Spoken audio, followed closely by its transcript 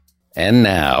And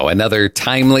now, another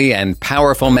timely and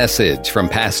powerful message from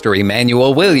Pastor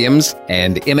Emmanuel Williams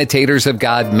and Imitators of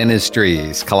God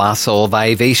Ministries, Colossal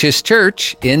Vivacious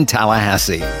Church in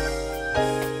Tallahassee.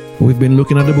 We've been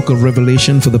looking at the book of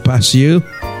Revelation for the past year,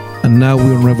 and now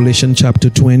we're in Revelation chapter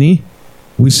 20.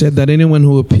 We said that anyone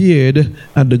who appeared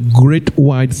at the great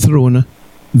white throne,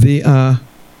 they are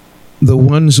the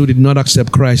ones who did not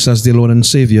accept Christ as their Lord and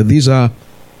Savior. These are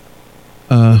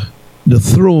the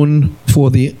throne for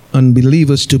the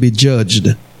unbelievers to be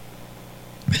judged.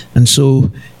 And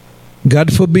so,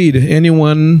 God forbid any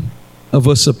one of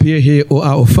us appear here or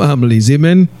our families.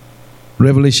 Amen?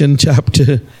 Revelation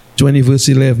chapter 20 verse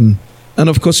 11. And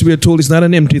of course we are told it's not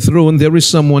an empty throne. There is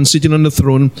someone sitting on the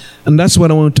throne. And that's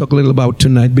what I want to talk a little about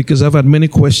tonight, because I've had many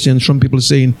questions from people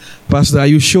saying, Pastor, are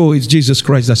you sure it's Jesus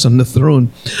Christ that's on the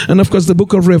throne? And of course the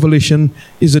book of Revelation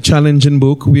is a challenging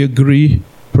book. We agree.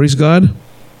 Praise God.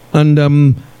 And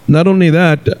not only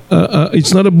that,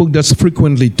 it's not a book that's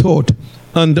frequently taught,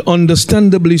 and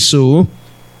understandably so.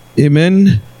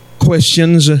 Amen.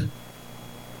 Questions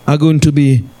are going to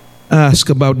be asked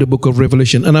about the book of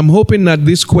Revelation, and I'm hoping that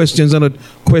these questions are not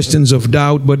questions of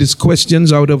doubt, but it's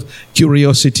questions out of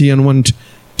curiosity and want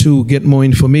to get more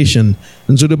information.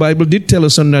 And so the Bible did tell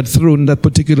us on that throne, that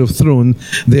particular throne,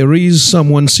 there is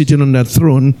someone sitting on that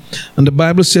throne, and the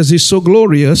Bible says he's so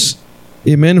glorious.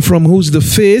 Amen. From whose the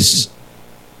face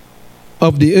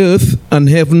of the earth and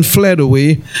heaven fled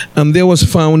away, and there was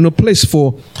found no place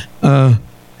for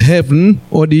heaven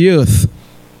or the earth.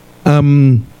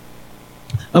 Of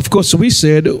course, we've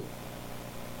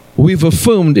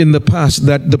affirmed in the past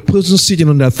that the person sitting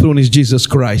on that throne is Jesus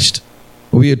Christ.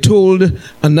 We are told,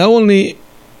 and not only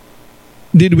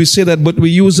did we say that, but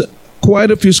we use quite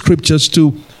a few scriptures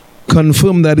to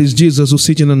confirm that is Jesus who's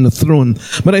sitting on the throne.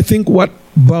 But I think what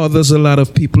bothers a lot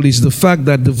of people is the fact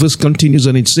that the verse continues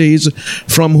and it says,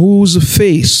 from whose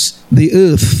face the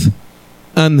earth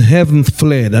and heaven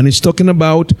fled. And it's talking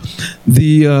about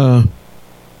the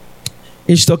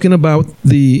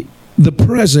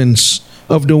presence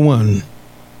of the one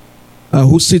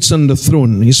who sits on the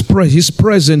throne. His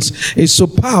presence is so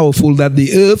powerful that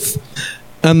the earth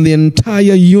and the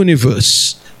entire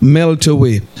universe melt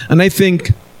away. And I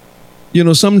think,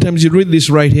 sometimes you read this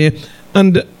right here,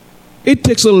 and it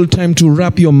takes a little time to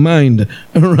wrap your mind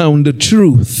around the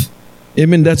truth.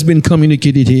 Amen. That's been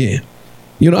communicated here.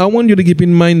 I want you to keep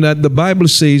in mind that the Bible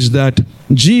says that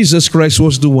Jesus Christ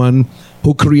was the one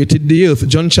who created the earth.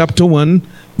 John chapter 1,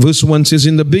 verse 1 says,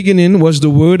 in the beginning was the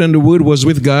Word, and the Word was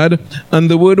with God, and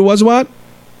the Word was what?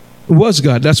 Was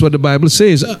God. That's what the Bible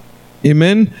says.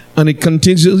 Amen. And it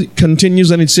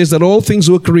continues and it says that all things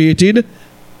were created,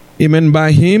 amen,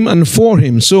 by Him and for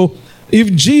Him. So,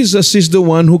 if Jesus is the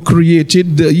one who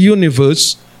created the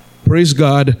universe, praise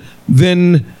God,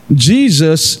 then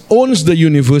Jesus owns the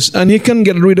universe and He can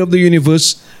get rid of the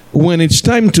universe when it's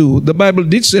time to. The Bible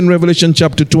did say in Revelation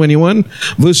chapter 21,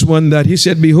 verse 1, that He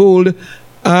said, behold,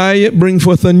 I bring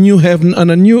forth a new heaven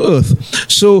and a new earth.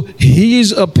 So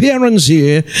His appearance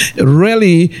here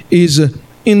really is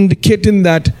indicating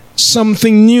that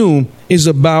something new is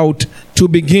about to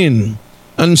begin.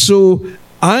 And so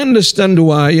I understand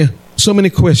why so many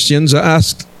questions are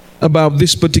asked about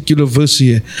this particular verse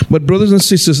here. But brothers and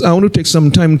sisters, I want to take some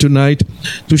time tonight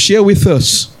to share with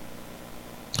us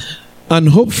and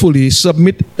hopefully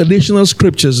submit additional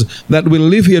scriptures that will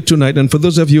live here tonight. And for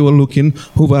those of you who are looking,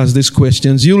 who've asked these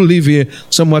questions, you'll leave here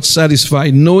somewhat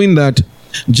satisfied, knowing that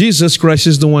Jesus Christ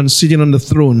is the one sitting on the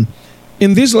throne.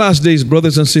 In these last days,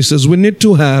 brothers and sisters, we need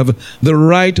to have the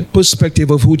right perspective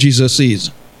of who Jesus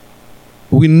is.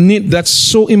 That's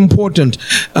so important.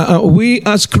 We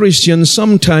as Christians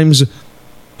sometimes,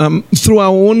 through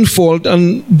our own fault,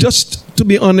 and just to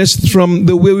be honest, from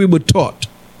the way we were taught,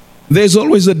 there's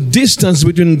always a distance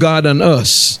between God and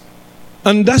us.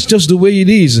 And that's just the way it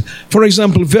is. For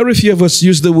example, very few of us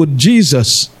use the word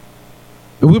Jesus.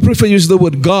 We prefer to use the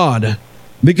word God,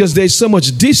 because there's so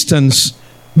much distance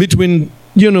between,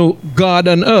 God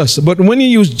and us. But when you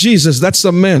use Jesus, that's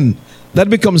a man. That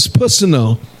becomes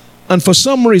personal. And for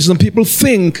some reason, people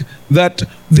think that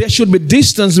there should be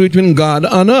distance between God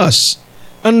and us.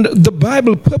 And the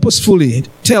Bible purposefully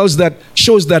shows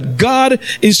that God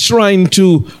is trying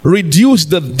to reduce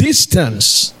the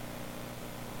distance.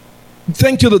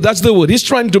 Thank you, that's the word. He's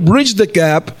trying to bridge the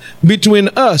gap between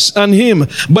us and Him.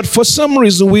 But for some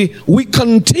reason, we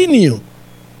continue.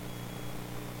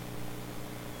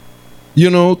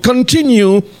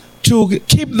 Continue to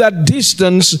keep that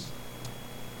distance,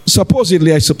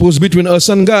 supposedly, I suppose, between us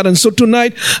and God. And so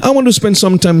tonight, I want to spend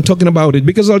some time talking about it,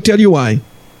 because I'll tell you why.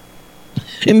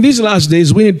 In these last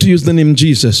days, we need to use the name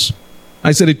Jesus.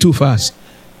 I said it too fast.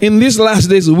 in these last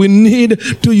days, we need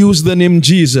to use the name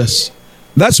Jesus.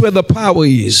 That's where the power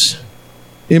is.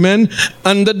 Amen.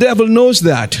 And the devil knows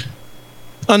that.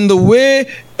 And the way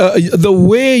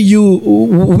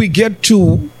we get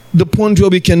to the point where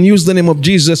we can use the name of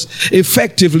Jesus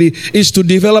effectively is to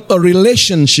develop a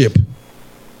relationship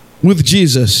with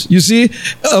Jesus. You see,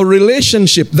 a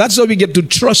relationship. That's how we get to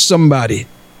trust somebody.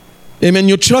 Amen.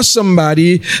 You trust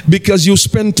somebody because you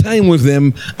spend time with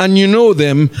them and you know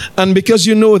them. And because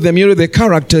you know them, you know their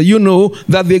character, you know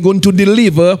that they're going to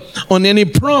deliver on any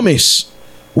promise.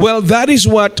 Well, that's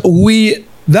what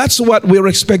we're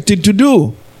expected to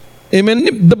do.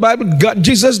 Amen. The Bible,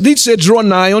 Jesus did say, draw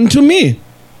nigh unto me.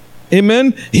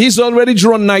 Amen. He's already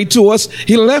drawn nigh to us.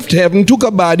 He left heaven, took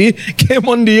a body, came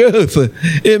on the earth.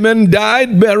 Amen.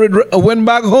 Died, buried, went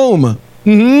back home.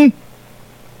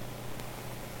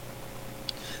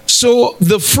 So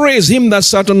the phrase, him that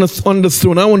sat on the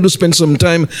throne, I want to spend some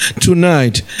time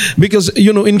tonight. Because,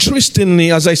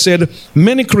 interestingly, as I said,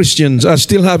 many Christians are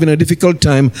still having a difficult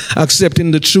time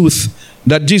accepting the truth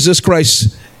that Jesus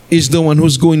Christ is the one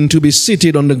who's going to be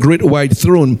seated on the great white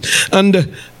throne. And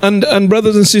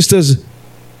brothers and sisters,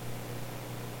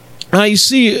 I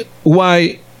see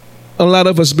why a lot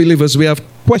of us believers, we have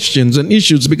questions and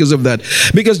issues because of that.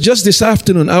 Because just this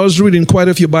afternoon, I was reading quite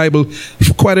a few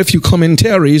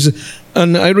commentaries,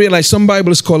 and I realized some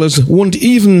Bible scholars won't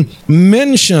even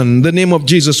mention the name of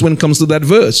Jesus when it comes to that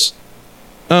verse.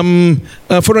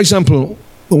 For example,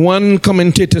 one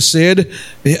commentator said,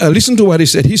 listen to what he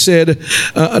said. He said,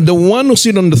 the one who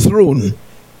sits on the throne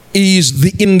is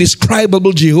the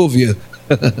indescribable Jehovah.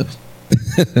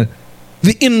 The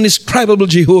indescribable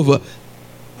Jehovah.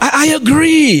 I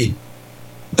agree.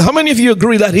 How many of you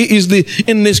agree that he is the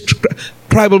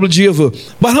indescribable Jehovah?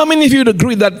 But how many of you would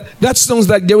agree that sounds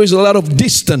like there is a lot of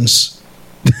distance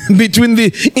between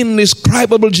the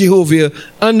indescribable Jehovah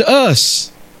and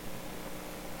us?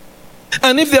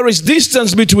 And if there is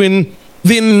distance between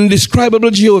the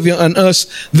indescribable Jehovah and us,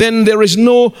 then there is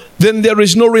no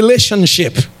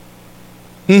relationship.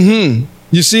 You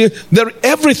see,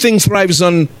 everything thrives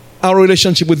on our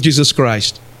relationship with Jesus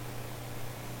Christ.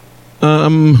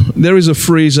 There is a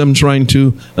phrase I'm trying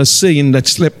to say in that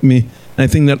slept me. I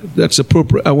think that's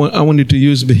appropriate. I wanted to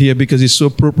use it here because it's so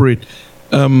appropriate.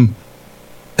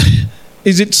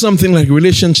 Is it something like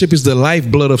relationship is the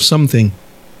lifeblood of something?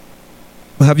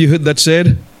 Have you heard that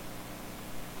said?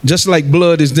 Just like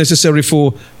blood is necessary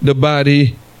for the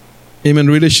body, amen,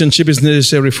 relationship is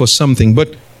necessary for something.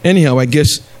 But anyhow, I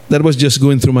guess that was just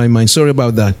going through my mind. Sorry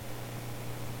about that.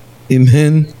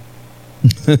 Amen.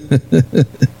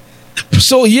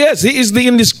 So yes, he is the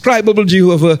indescribable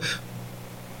Jehovah.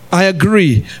 I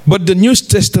agree. But the New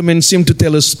Testament seems to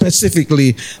tell us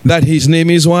specifically that his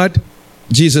name is what?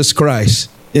 Jesus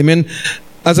Christ. Amen.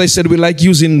 As I said, we like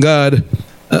using God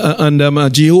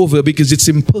and Jehovah because it's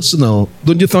impersonal.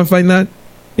 Don't you find that?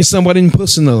 It's somewhat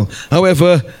impersonal.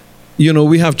 However,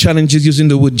 we have challenges using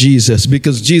the word Jesus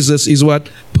because Jesus is what?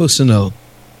 Personal.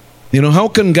 How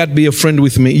can God be a friend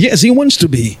with me? Yes, he wants to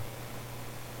be.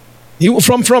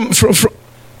 From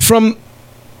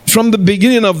the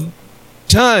beginning of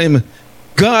time,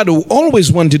 God always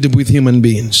wanted to be with human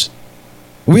beings.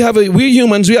 We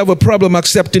humans, we have a problem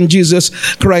accepting Jesus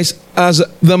Christ as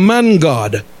the man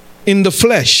God in the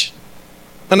flesh.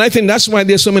 And I think that's why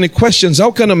there's so many questions.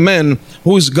 How can a man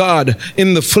who is God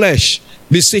in the flesh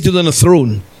be seated on a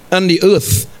throne and the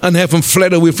earth and heaven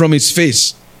fled away from his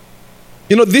face?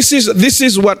 This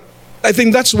is what I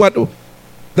think that's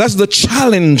the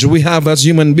challenge we have as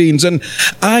human beings. And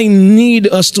I need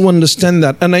us to understand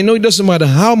that. And I know it doesn't matter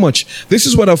how much. This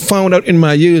is what I've found out in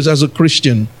my years as a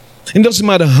Christian. It doesn't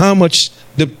matter how much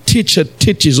the teacher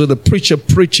teaches or the preacher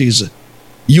preaches.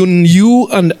 You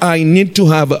and I need to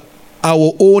have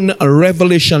our own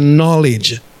revelation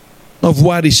knowledge of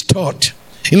what is taught.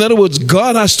 In other words,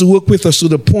 God has to work with us to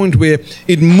the point where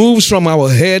it moves from our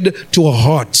head to our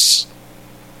hearts.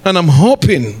 And I'm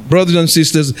hoping, brothers and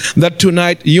sisters, that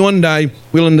tonight you and I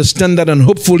will understand that and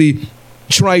hopefully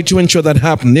try to ensure that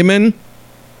happens. Amen?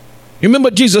 Remember,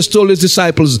 Jesus told his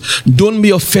disciples, don't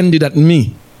be offended at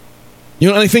me.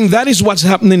 And I think that is what's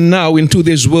happening now in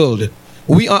today's world.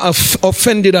 We are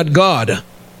offended at God.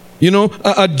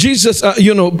 Jesus,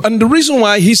 and the reason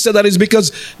why he said that is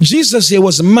because Jesus here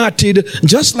was martyred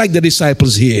just like the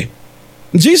disciples here.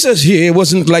 Jesus here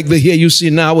wasn't like the hair you see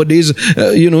nowadays,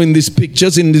 in these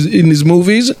pictures, in these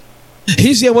movies.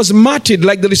 His hair was matted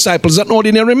like the disciples, an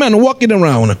ordinary man walking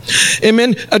around.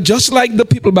 Amen. Just like the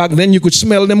people back then, you could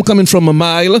smell them coming from a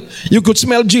mile. You could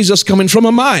smell Jesus coming from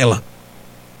a mile.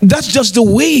 That's just the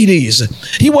way it is.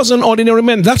 He was an ordinary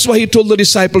man. That's why he told the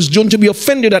disciples, don't be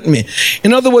offended at me.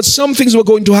 In other words, some things were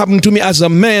going to happen to me as a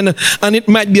man, and it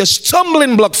might be a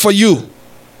stumbling block for you.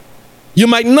 You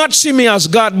might not see me as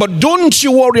God, but don't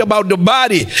you worry about the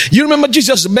body. You remember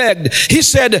Jesus begged. He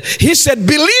said,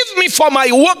 believe me for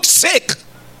my work's sake.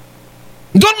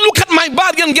 Don't look at my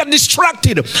body and get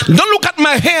distracted. Don't look at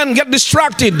my hair and get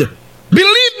distracted.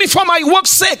 Believe me for my work's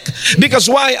sake. Because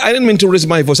why? I didn't mean to raise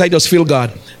my voice. I just feel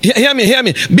God. Hear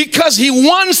me. Because he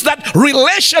wants that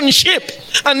relationship.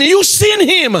 And you seen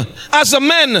him as a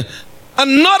man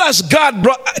and not as God,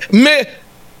 may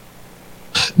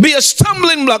be a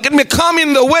stumbling block. It may come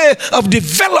in the way of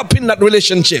developing that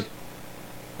relationship.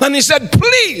 And he said,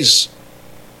 please,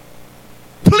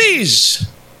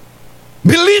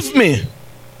 believe me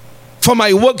for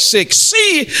my work's sake.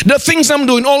 See the things I'm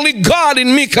doing. Only God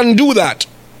in me can do that.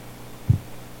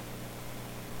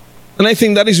 And I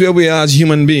think that is where we are as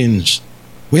human beings.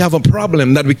 We have a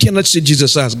problem that we cannot see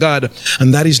Jesus as God,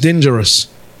 and that is dangerous.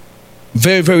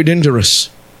 Very, very dangerous.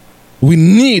 We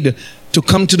need to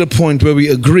come to the point where we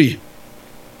agree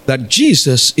that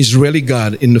Jesus is really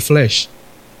God in the flesh.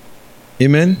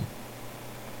 Amen?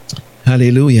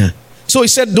 Hallelujah. So he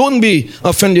said, don't be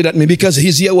offended at me, because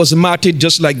his ear was matted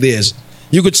just like theirs.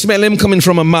 You could smell him coming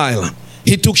from a mile.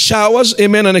 He took showers,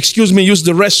 amen, and used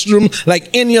the restroom like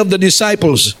any of the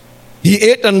disciples. He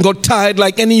ate and got tired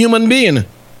like any human being.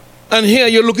 And here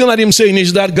you're looking at him saying,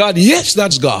 is that God? Yes,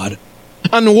 that's God.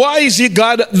 And why is he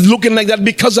God looking like that?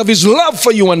 Because of his love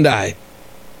for you and I.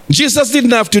 Jesus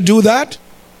didn't have to do that.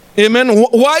 Amen.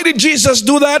 Why did Jesus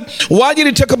do that? Why did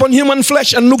he take upon human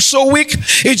flesh and look so weak?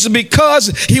 It's because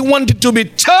he wanted to be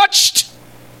touched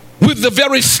with the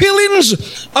very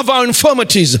feelings of our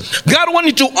infirmities. God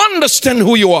wanted to understand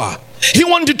who you are. He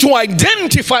wanted to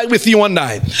identify with you and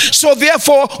I. So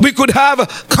therefore, we could have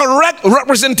correct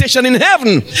representation in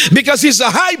heaven, because he's a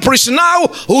high priest now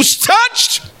who's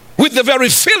touched with the very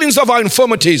feelings of our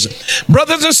infirmities.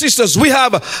 Brothers and sisters, we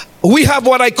have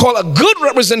what I call a good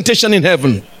representation in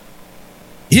heaven.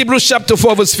 Hebrews chapter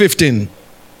 4 verse 15.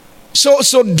 So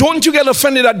don't you get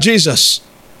offended at Jesus.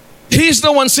 He's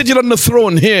the one sitting on the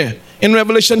throne here in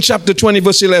Revelation chapter 20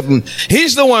 verse 11.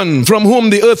 He's the one from whom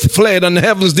the earth fled and the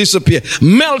heavens disappeared,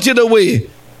 melted away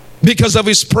because of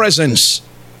his presence.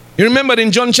 You remember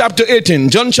in John chapter 18,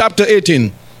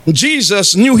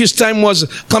 Jesus knew his time was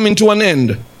coming to an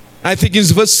end. I think it's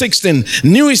verse 16.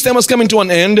 Knew his time was coming to an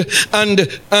end, and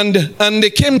they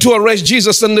came to arrest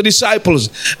Jesus and the disciples.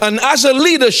 And as a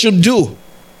leader should do,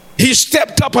 he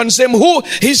stepped up and said,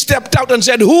 he stepped out and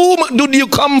said, whom did you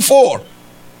come for?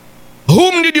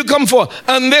 Whom did you come for?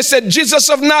 And they said, Jesus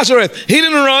of Nazareth. He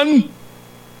didn't run.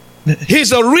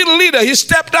 He's a real leader. He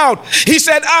stepped out. He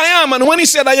said, I am. And when he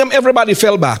said, I am, everybody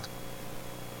fell back.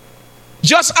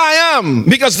 Just I am,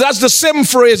 because that's the same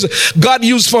phrase God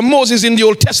used for Moses in the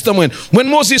Old Testament. When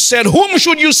Moses said, whom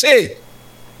should you say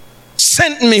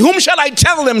sent me? Whom shall I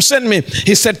tell them sent me?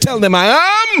 He said, tell them I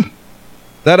am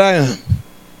that I am.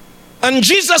 And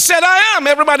Jesus said, I am.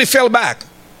 Everybody fell back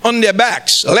on their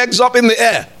backs, legs up in the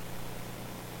air.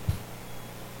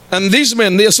 And these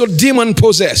men, they are so demon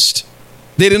possessed.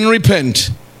 They didn't repent.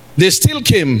 They still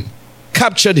came,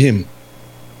 captured him,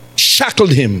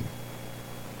 shackled him.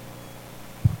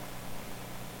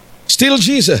 Still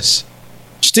Jesus,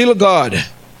 still God.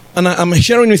 And I'm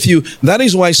sharing with you, that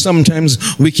is why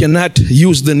sometimes we cannot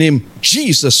use the name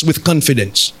Jesus with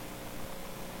confidence.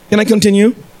 Can I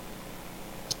continue?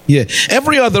 Yeah.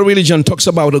 Every other religion talks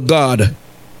about a God,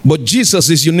 but Jesus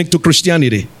is unique to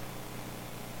Christianity.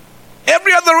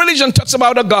 Every other religion talks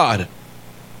about a God,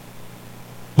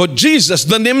 but Jesus,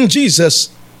 the name Jesus,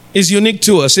 is unique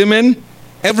to us. Amen?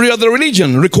 Every other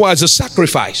religion requires a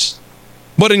sacrifice.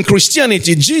 But in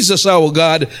Christianity, Jesus, our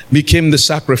God, became the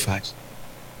sacrifice.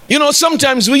 You know,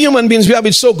 sometimes we human beings, we have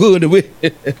it so good.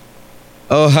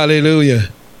 Oh, hallelujah.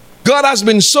 God has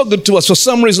been so good to us. For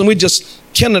some reason, we just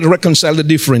cannot reconcile the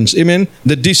difference. Amen?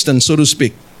 The distance, so to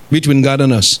speak, between God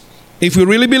and us. If we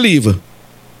really believe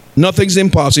nothing's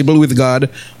impossible with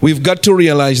God, we've got to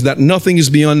realize that nothing is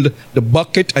beyond the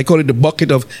bucket. I call it the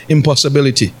bucket of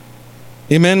impossibility.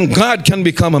 Amen? God can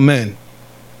become a man.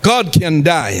 God can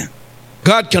die.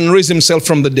 God can raise himself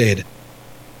from the dead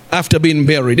after being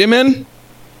buried. Amen?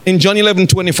 In John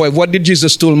 11:25, what did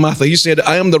Jesus tell Martha? He said,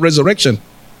 I am the resurrection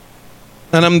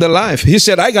and I'm the life. He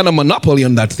said, I got a monopoly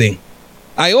on that thing.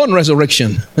 I own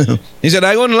resurrection. He said,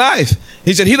 I own life.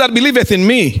 He said, he that believeth in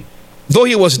me, though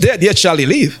he was dead, yet shall he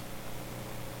live.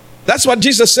 That's what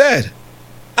Jesus said.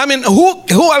 I mean,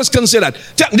 who else can say that?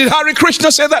 Did Hare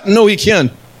Krishna say that? No, he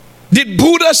can't. Did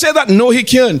Buddha say that? No, he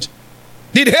can't.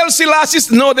 Did Haile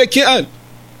Selassie? No, they can't.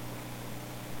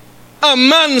 a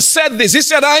man said this. He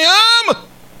said, I am.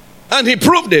 And he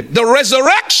proved it. The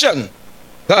resurrection.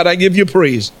 God, I give you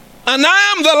praise. And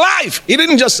I am the life. He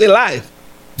didn't just say life.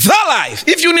 The life.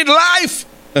 If you need life.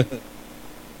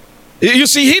 You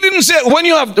see, he didn't say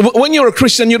when you're a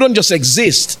Christian, you don't just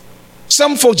exist.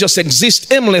 Some folks just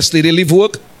exist aimlessly. They leave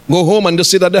work, go home, and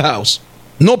just sit at the house.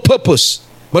 No purpose.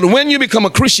 But when you become a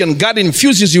Christian, God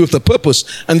infuses you with a purpose,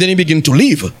 and then you begin to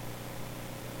live.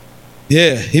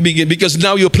 Yeah, because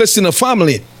now you're placed in a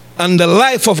family, and the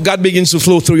life of God begins to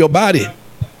flow through your body.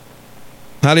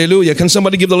 Hallelujah. Can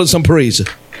somebody give the Lord some praise?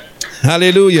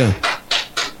 Hallelujah.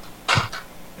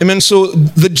 Amen. So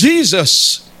the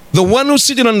Jesus, the one who's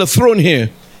sitting on the throne here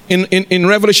in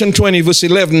Revelation 20 verse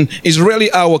 11 is really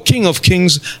our King of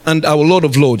Kings and our Lord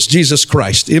of Lords, Jesus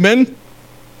Christ. Amen.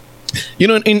 You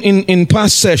know, in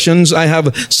past sessions, I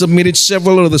have submitted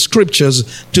several of the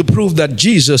scriptures to prove that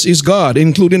Jesus is God,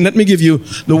 including, let me give you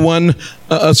the one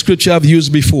scripture I've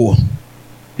used before.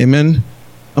 Amen.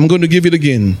 I'm going to give it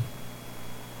again.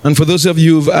 And for those of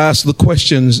you who've asked the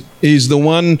questions, is the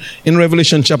one in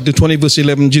Revelation chapter 20 verse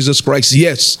 11 Jesus Christ?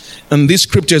 Yes. And this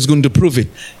scripture is going to prove it.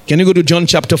 Can you go to John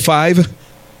chapter 5?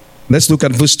 Let's look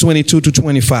at verse 22 to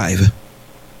 25.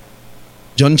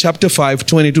 John chapter 5,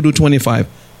 22 to 25.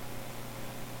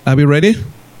 Are we ready?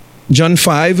 John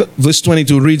 5 verse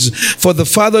 22 reads, For the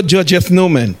Father judgeth no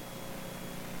man,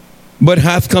 but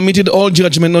hath committed all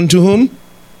judgment unto whom?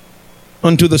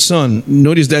 Unto the Son.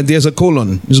 Notice that there's a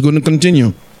colon. It's going to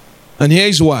continue. And here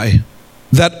is why.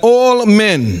 That all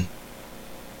men,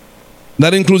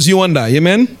 that includes you and I,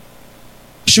 amen,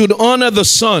 should honor the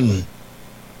Son.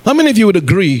 How many of you would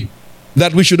agree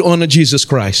that we should honor Jesus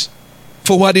Christ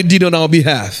for what he did on our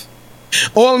behalf?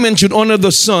 All men should honor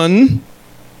the Son,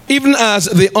 even as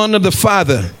they honor the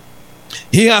Father.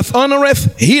 He that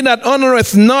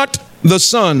honoreth not the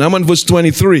Son. I'm on verse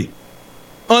 23.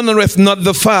 Honoreth not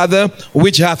the Father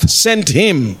which hath sent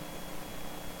him.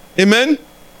 Amen.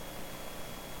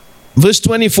 Verse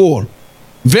 24.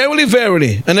 Verily,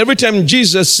 verily. And every time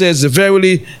Jesus says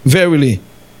verily, verily,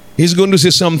 he's going to say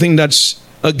something that's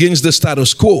against the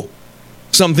status quo.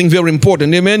 Something very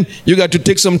important. Amen. You got to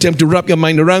take some time to wrap your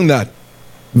mind around that.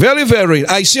 Very, very,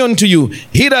 I say unto you,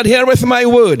 he that heareth my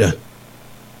word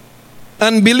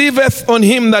and believeth on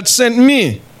him that sent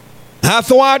me hath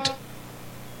what?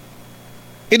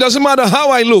 It doesn't matter how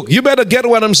I look. You better get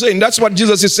what I'm saying. That's what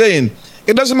Jesus is saying.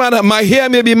 It doesn't matter. My hair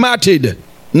may be matted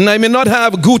and I may not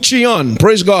have Gucci on.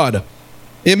 Praise God.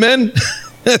 Amen.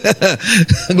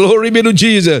 Glory be to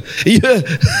Jesus.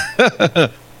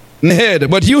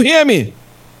 Head. But you hear me.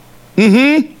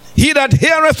 He that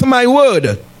heareth my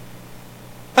word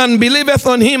and believeth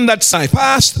on him that sent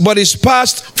passed, but is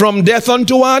passed from death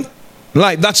unto what?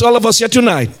 Life. That's all of us here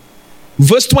tonight.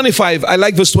 Verse 25, I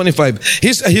like verse 25.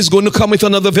 He's going to come with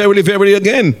another verily, verily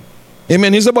again.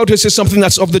 Amen. He's about to say something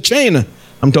that's off the chain.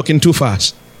 I'm talking too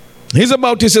fast. He's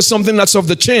about to say something that's off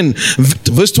the chain.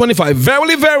 Verse 25,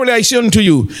 verily, verily, I say unto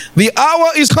you, the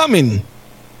hour is coming.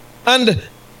 And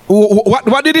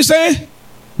what did he say?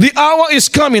 The hour is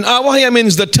coming. Hour here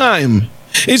means the time.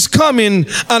 It's coming,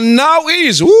 and now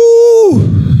is, when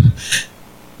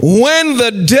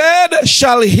the dead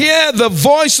shall hear the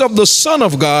voice of the Son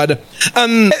of God,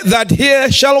 and that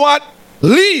hear shall what?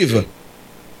 Live.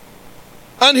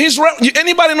 And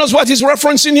anybody knows what he's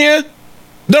referencing here?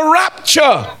 The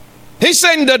rapture. He's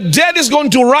saying the dead is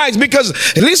going to rise, because,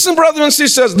 listen, brothers and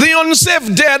sisters, the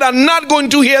unsaved dead are not going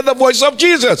to hear the voice of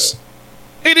Jesus.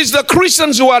 It is the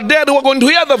Christians who are dead who are going to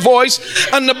hear the voice,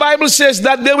 and the Bible says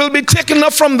that they will be taken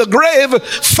up from the grave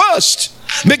first,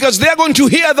 because they are going to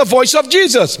hear the voice of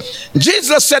Jesus.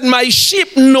 Jesus said, my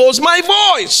sheep knows my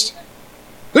voice.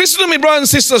 Listen to me, brothers and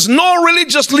sisters. No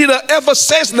religious leader ever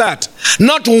says that.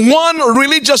 Not one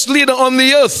religious leader on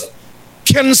the earth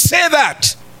can say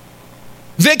that.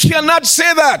 They cannot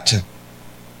say that.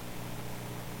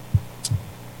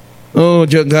 Oh,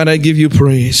 God, I give you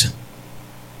praise.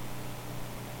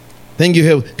 Thank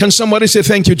you. Can somebody say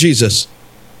thank you, Jesus?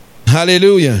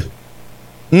 Hallelujah.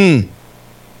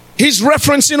 He's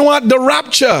referencing what? The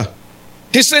rapture.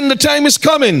 He said the time is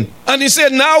coming. And he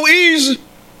said now is.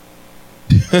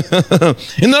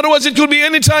 In other words, it could be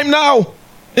any time now.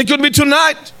 It could be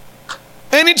tonight.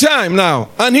 Anytime now.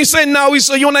 And he said now is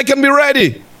so you and I can be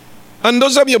ready. And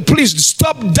those of you, please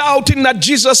stop doubting that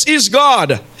Jesus is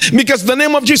God. Because the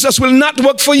name of Jesus will not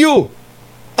work for you.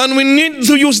 And we need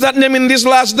to use that name in these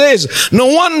last days. No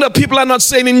wonder people are not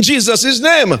saying in Jesus'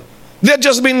 name. They're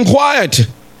just being quiet.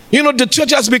 You know, the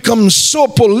church has become so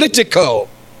political.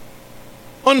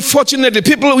 Unfortunately,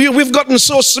 we've gotten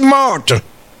so smart.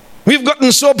 We've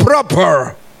gotten so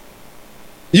proper.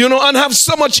 and have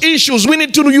so much issues. We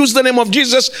need to use the name of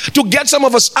Jesus to get some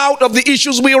of us out of the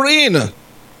issues we are in.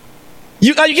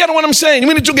 You get what I'm saying?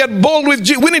 We need to get bold with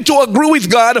Jesus. We need to agree with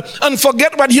God and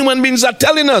forget what human beings are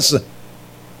telling us. Am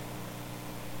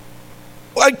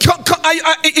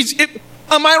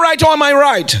I right or am I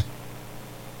right?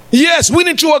 Yes, we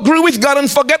need to agree with God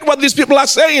and forget what these people are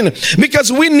saying,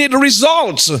 because we need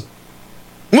results.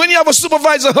 When you have a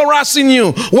supervisor harassing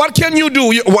you, what can you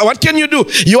do? What can you do?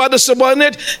 You are the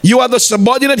subordinate. You are the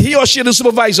subordinate. He or she is the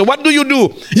supervisor. What do?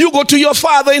 You go to your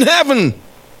Father in heaven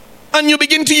and you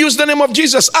begin to use the name of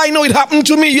Jesus. I know it happened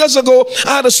to me years ago.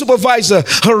 I had a supervisor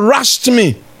harassed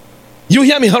me. You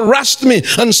hear me? Harassed me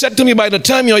and said to me, by the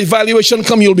time your evaluation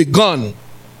comes, you'll be gone.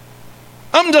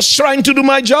 I'm just trying to do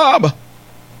my job.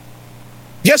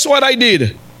 Guess what I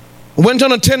did? Went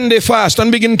on a 10-day fast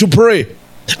and began to pray.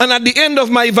 And at the end of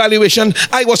my evaluation,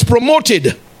 I was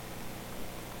promoted.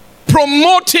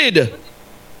 Promoted.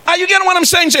 Are you getting what I'm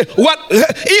saying? Say, what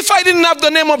if I didn't have the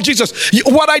name of Jesus?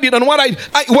 What I did and what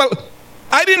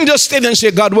I didn't just stay there and say,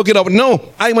 God, work it out.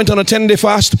 No, I went on a 10-day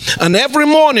fast, and every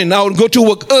morning I would go to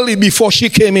work early before she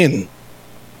came in,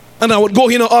 and I would go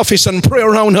in her office and pray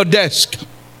around her desk.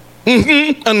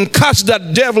 And cast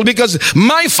that devil, because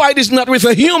my fight is not with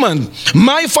a human.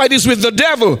 My fight is with the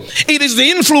devil. It is the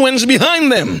influence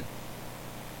behind them.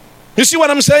 You see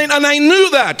what I'm saying? And I knew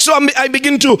that. So I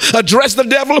begin to address the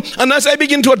devil. And as I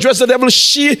begin to address the devil,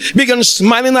 she began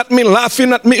smiling at me,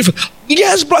 laughing at me.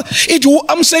 Yes, bro.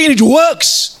 I'm saying it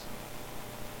works.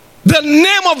 The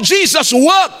name of Jesus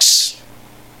works.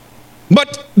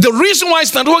 But the reason why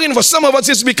it's not working for some of us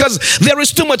is because there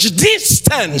is too much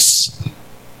distance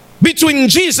between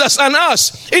Jesus and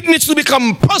us. It needs to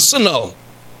become personal.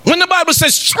 When the Bible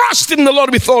says, trust in the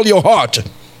Lord with all your heart.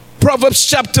 Proverbs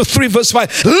chapter 3 verse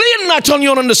 5. Lean not on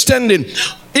your understanding.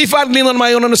 If I'd lean on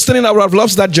my own understanding, I would have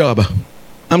lost that job.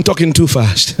 I'm talking too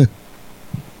fast.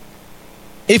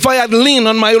 If I had leaned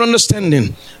on my own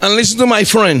understanding and listened to my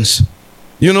friends,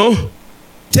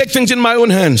 take things in my own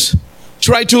hands,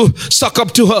 try to suck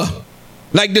up to her.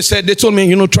 Like they said, they told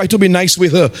me, try to be nice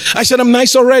with her. I said, I'm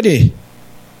nice already.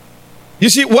 You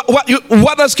see,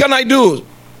 what else can I do?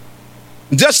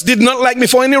 Just did not like me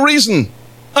for any reason.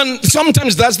 And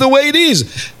sometimes that's the way it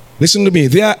is. Listen to me.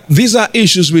 These are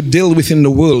issues we deal with in the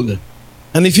world.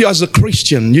 And if you as a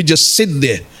Christian, you just sit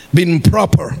there being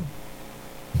proper.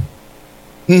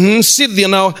 Sit there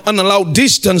now and allow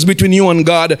distance between you and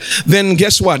God. Then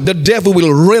guess what? The devil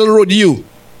will railroad you.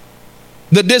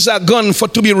 The days are gone for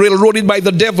to be railroaded by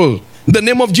the devil. The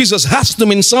name of Jesus has to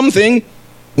mean something.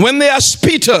 When they asked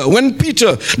Peter,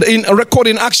 in a record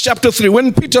in Acts chapter 3,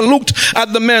 when Peter looked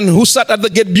at the man who sat at the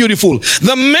gate beautiful,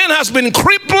 the man has been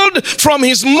crippled from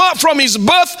his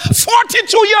birth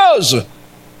 42 years.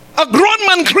 A grown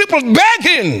man crippled,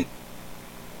 begging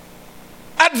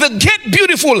at the gate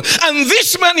beautiful, and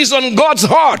this man is on God's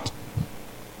heart.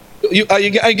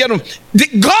 I get him.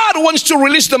 God wants to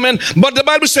release the man, but the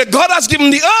Bible says God has given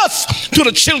the earth to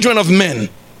the children of men.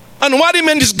 And what he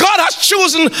meant is God has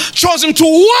chosen to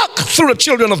work through the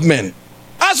children of men.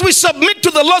 As we submit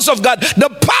to the laws of God, the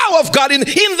power of God in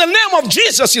the name of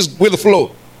Jesus will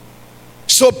flow.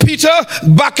 So Peter,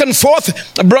 back and forth,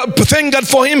 thank God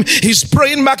for him. He's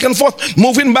praying back and forth,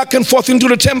 moving back and forth into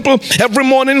the temple every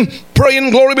morning, praying,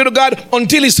 glory be to God,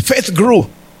 until his faith grew.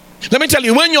 Let me tell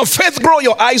you, when your faith grows,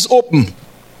 your eyes open.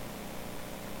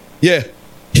 Yeah.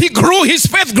 His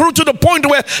faith grew to the point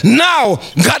where now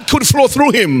God could flow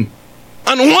through him.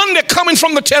 And one day coming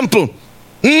from the temple,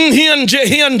 he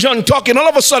and John talking, all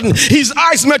of a sudden his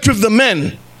eyes met with the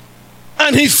men.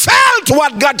 And he felt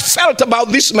what God felt about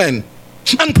this man.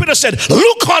 And Peter said,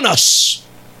 look on us.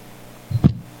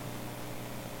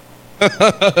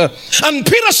 And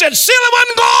Peter said, silver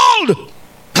and gold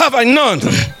have I none,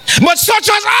 but such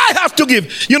as I have to give.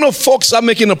 Folks are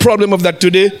making a problem of that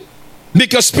today.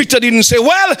 Because Peter didn't say,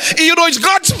 well, it's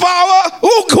God's power. We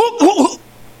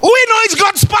know it's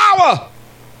God's power.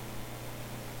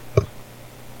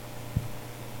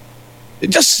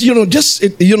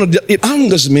 It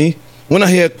angers me when I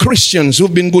hear Christians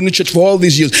who've been going to church for all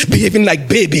these years behaving like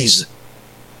babies.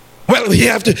 Well, we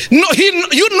have to. No, you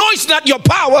know it's not your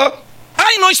power.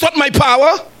 I know it's not my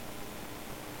power.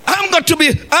 I'm going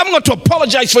to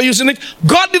apologize for using it.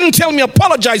 God didn't tell me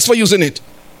apologize for using it.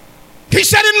 He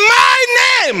said, in my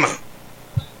name.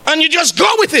 And you just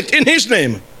go with it in his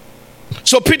name.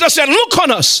 So Peter said, look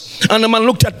on us. And the man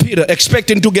looked at Peter,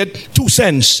 expecting to get 2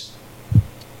 cents.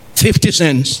 50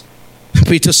 cents.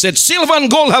 Peter said, silver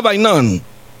and gold have I none,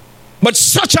 but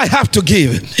such I have to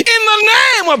give. In the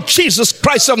name of Jesus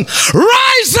Christ,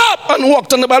 rise up and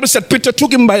walked. And the Bible said Peter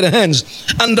took him by the hands,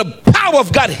 and the power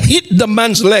of God hit the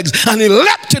man's legs, and he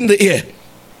leapt in the air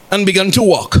and began to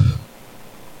walk.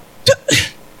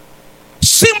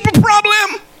 Simple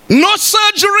problem, no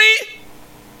surgery.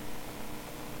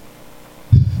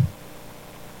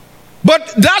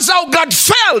 But that's how God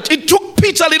felt. It took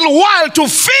Peter a little while to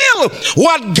feel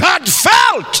what God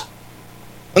felt.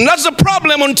 And that's the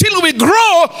problem. Until we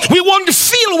grow, we won't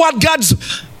feel what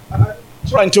God's... I'm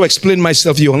trying to explain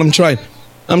myself to you.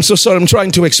 I'm so sorry. I'm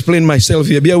trying to explain myself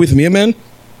here. Bear with me. Amen.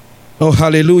 Oh,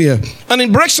 hallelujah. And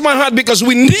it breaks my heart because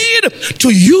we need to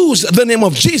use the name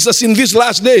of Jesus in these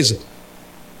last days.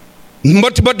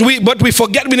 But we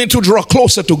forget we need to draw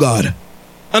closer to God.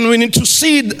 And we need to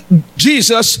see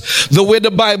Jesus the way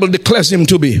the Bible declares him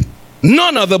to be.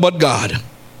 None other but God.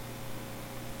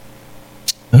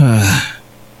 Can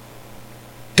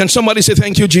somebody say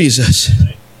thank you, Jesus?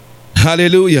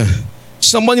 Hallelujah.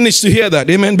 Somebody needs to hear that.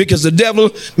 Amen. Because the devil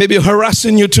may be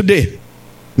harassing you today.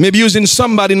 Maybe using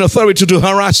somebody in authority to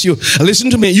harass you. Listen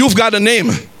to me. You've got a name.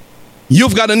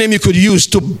 You've got a name you could use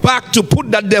to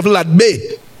put that devil at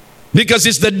bay. Because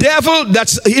it's the devil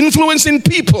that's influencing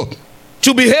people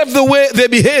to behave the way they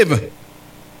behave.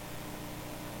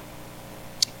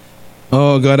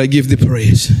 Oh God, I give thee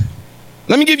praise.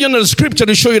 Let me give you another scripture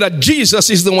to show you that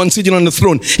Jesus is the one sitting on the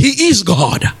throne. He is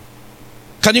God.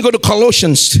 Can you go to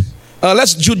Colossians?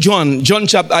 Let's do John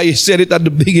chapter. I said it at the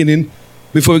beginning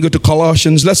before we go to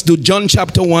Colossians. Let's do John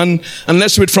chapter 1 and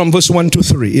let's read from verse 1 to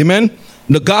 3. Amen.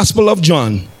 The Gospel of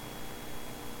John.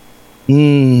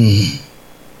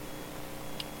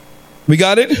 We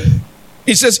got it?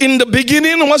 It says, in the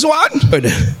beginning was what?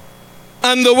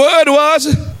 And the Word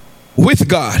was with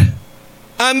God.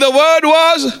 And the Word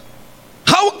was,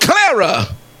 how clearer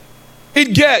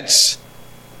it gets.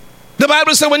 The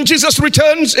Bible says when Jesus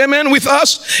returns, amen, with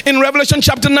us in Revelation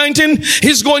chapter 19,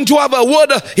 he's going to have a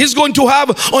word, he's going to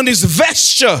have on his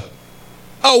vesture,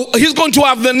 he's going to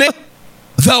have the name,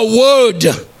 the Word,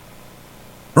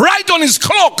 right on his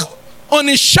cloak, on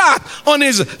his shirt, on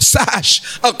his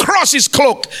sash, across his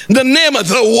cloak, the name of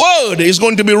the Word is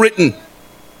going to be written.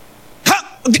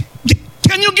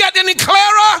 Can you get any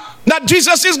clearer that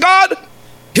Jesus is God?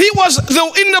 He was,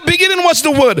 in the beginning was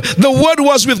the Word. The Word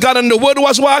was with God, and the Word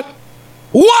was what?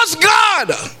 Was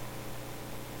God.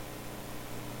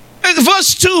 And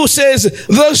verse 2 says,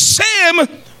 the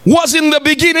same was in the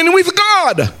beginning with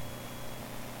God.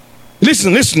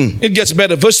 Listen, it gets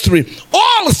better. Verse 3,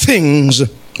 all things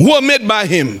were made by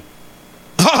him.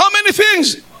 How many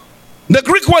things? The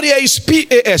Greek word here is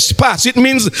pas, pas. It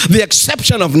means the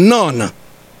exception of none.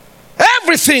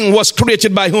 Everything was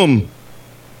created by whom?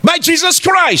 By Jesus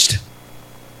Christ.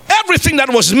 Everything that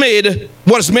was made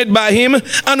by him,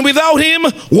 and without him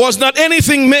was not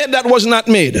anything made that was not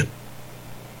made.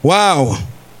 Wow.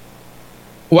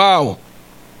 Wow.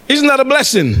 Isn't that a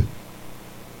blessing?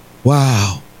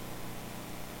 Wow.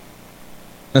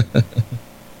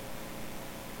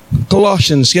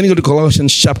 Colossians, can you go to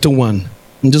Colossians chapter 1?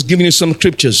 I'm just giving you some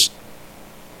scriptures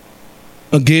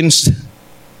against,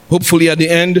 hopefully at the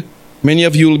end, many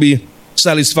of you will be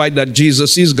satisfied that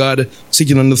Jesus is God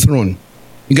sitting on the throne.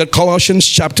 You got Colossians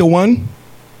chapter 1.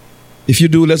 If you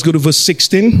do, let's go to verse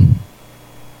 16.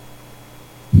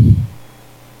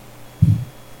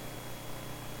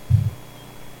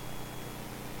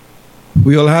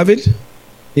 We all have it?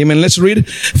 Amen. Let's read.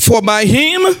 For by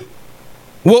him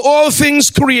were all things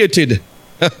created,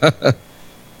 that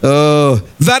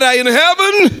are in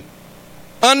heaven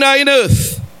and are in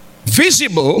earth,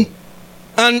 visible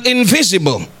and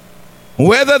invisible,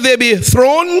 whether they be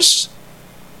thrones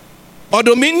or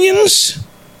dominions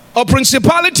or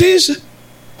principalities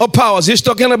or powers. He's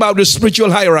talking about the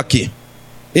spiritual hierarchy.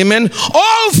 Amen.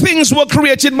 All things were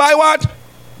created by what?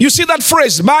 You see that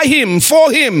phrase, by him,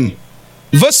 for him.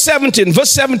 Verse 17.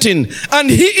 And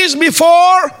he is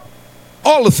before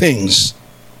all things.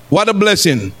 What a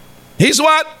blessing. He's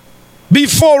what?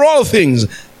 Before all things.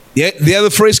 The other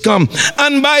phrase come.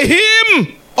 And by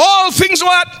him, all things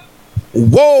what?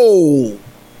 Whoa.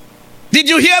 Did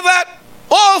you hear that?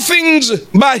 All things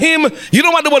by him. You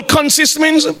know what the word consist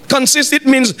means? Consist, it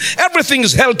means everything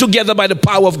is held together by the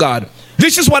power of God.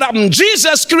 This is what happened.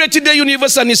 Jesus created the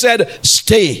universe and he said,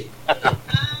 stay.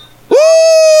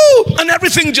 Woo! And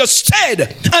everything just stayed.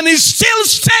 And he's still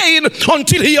staying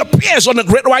until he appears on the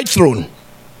great white throne.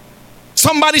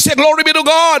 Somebody say, glory be to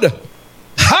God.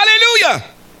 Hallelujah.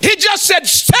 He just said,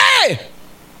 stay.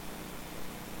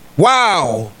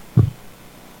 Wow.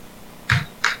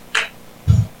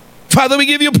 Father, we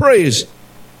give you praise.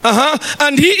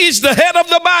 And he is the head of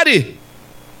the body.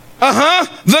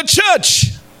 The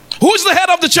church, Who's the head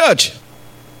of the church?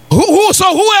 So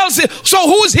who else? So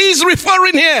who's he's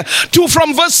referring here to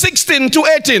from verse 16 to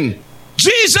 18?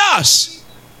 Jesus.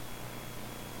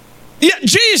 Yeah,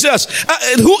 Jesus.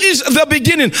 Who is the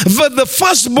beginning? The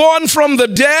firstborn from the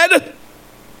dead.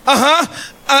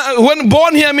 When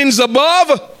born here means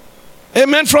above.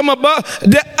 Amen. From above.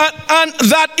 And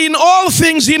that in all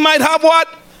things he might have what?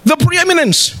 The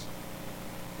preeminence.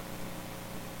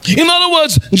 In other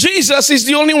words, Jesus is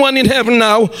the only one in heaven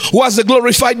now who has a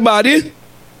glorified body.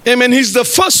 Amen. He's the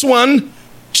first one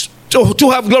to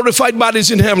have glorified bodies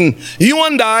in heaven. You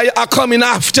and I are coming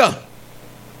after.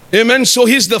 Amen. So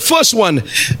he's the first one.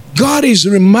 God is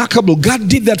remarkable. God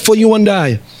did that for you and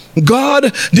I.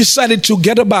 God decided to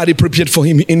get a body prepared for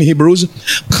him in Hebrews.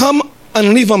 Come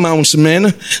and live amongst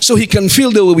men so he can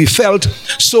feel the way we felt,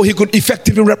 so he could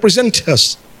effectively represent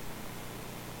us.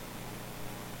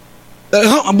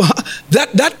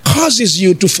 That causes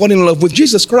you to fall in love with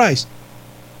Jesus Christ.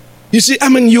 You see, I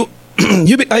mean,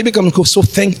 I become so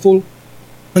thankful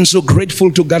and so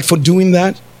grateful to God for doing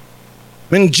that.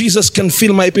 When Jesus can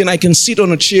feel my pain, I can sit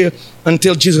on a chair and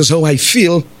tell Jesus how I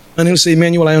feel, and he'll say,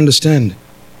 Emmanuel, I understand.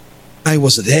 I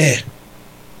was there.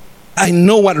 I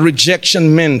know what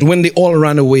rejection meant when they all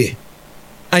ran away.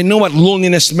 I know what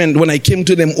loneliness meant when I came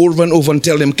to them over and over and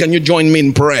tell them, can you join me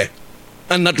in prayer?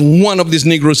 And not one of these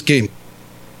Negroes came.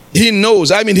 He knows.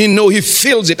 He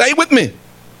feels it. Are you with me?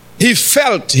 He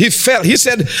felt. He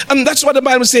said, and that's what the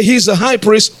Bible says, he's a high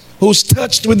priest who's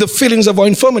touched with the feelings of our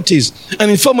infirmities.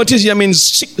 And infirmities here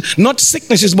means not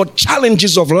sicknesses, but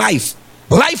challenges of life.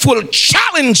 Life will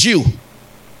challenge you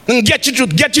and get you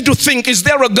to think, is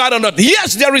there a God or not?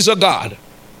 Yes, there is a God.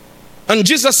 And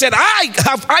Jesus said,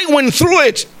 I went through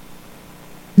it.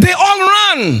 They all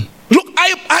ran. Look,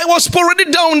 I was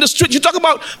paraded down the street. You talk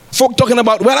about folk talking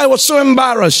about, well, I was so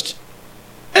embarrassed.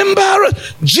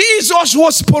 Jesus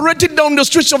was paraded down the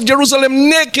streets of Jerusalem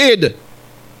naked.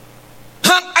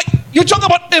 You talk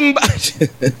about embarrassed.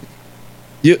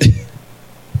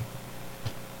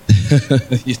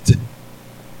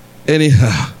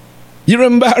 Anyhow, you're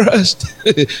embarrassed.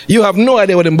 You have no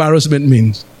idea what embarrassment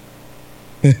means.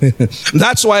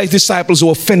 That's why his disciples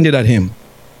were offended at him.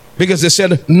 Because they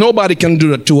said, nobody can do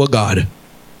that to a God.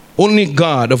 Only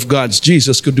God of gods,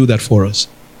 Jesus, could do that for us.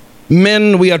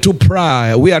 Men, we are too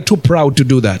proud. We are too proud to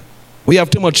do that. We have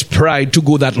too much pride to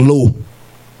go that low.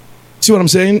 See what I'm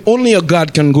saying? Only a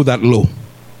God can go that low.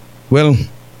 Well,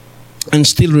 and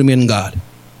still remain God.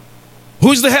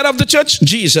 Who is the head of the church?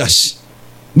 Jesus.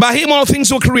 By him all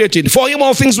things were created. For him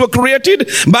all things were created.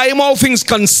 By him all things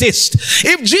consist.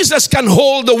 If Jesus can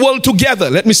hold the world together,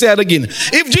 let me say that again.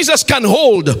 If Jesus can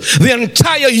hold the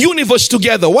entire universe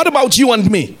together, what about you and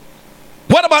me?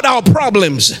 What about our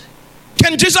problems?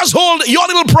 Can Jesus hold your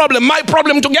little problem, my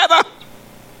problem together?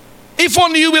 If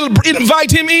only you will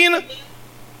invite him in.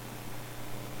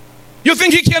 You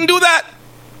think he can do that?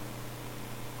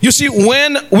 You see,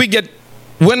 when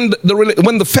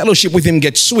the fellowship with him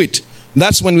gets sweet,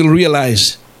 that's when we'll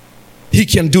realize he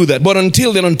can do that. But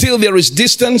until then, until there is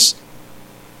distance,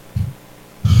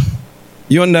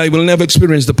 you and I will never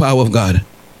experience the power of God.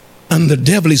 And the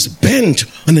devil is bent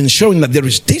on ensuring that there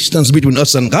is distance between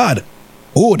us and God.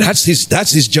 Oh, that's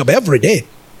his job every day.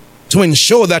 To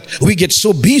ensure that we get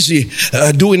so busy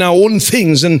doing our own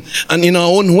things and in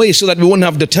our own way so that we won't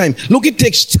have the time. Look, it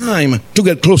takes time to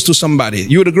get close to somebody.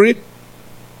 You would agree?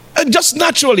 Just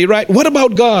naturally, right? What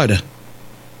about God?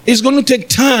 It's going to take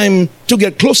time to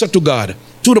get closer to God,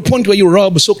 to the point where you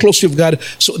rub so close with God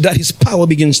so that his power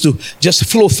begins to just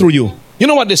flow through you. You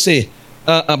know what they say?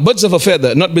 Birds of a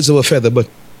feather, not birds of a feather, but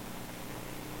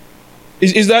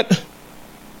is that?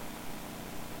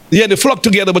 Yeah, they flock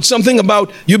together, but something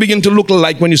about you begin to look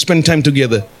alike when you spend time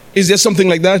together. Is there something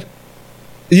like that?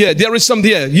 Yeah, there is something.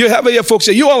 Yeah, you have here, folks.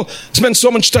 You all spend so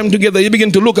much time together, you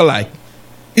begin to look alike.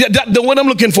 Yeah, the word I'm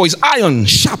looking for is iron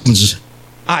sharpens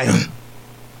iron.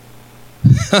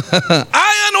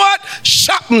 Iron what?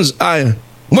 Sharpens iron.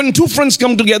 When two friends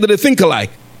come together, they think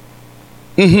alike.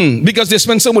 Because they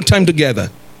spend so much time together.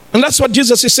 And that's what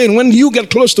Jesus is saying. When you get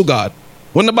close to God,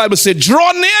 when the Bible says,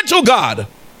 draw near to God,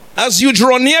 as you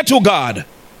draw near to God,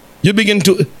 you begin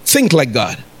to think like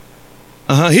God.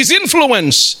 His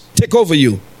influence take over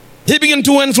you. He begin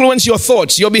to influence your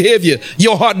thoughts, your behavior,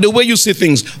 your heart, the way you see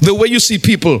things, the way you see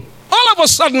people. All of a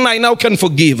sudden, I now can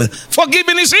forgive.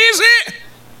 Forgiving is easy.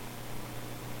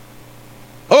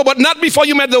 Oh, but not before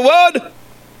you met the word.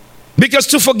 Because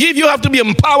to forgive, you have to be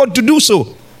empowered to do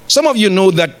so. Some of you know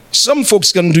that some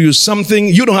folks can do you something,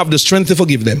 you don't have the strength to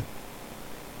forgive them.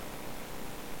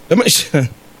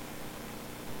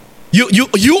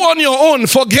 You on your own,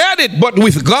 forget it. But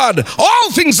with God,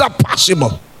 all things are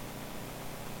possible.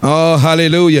 Oh,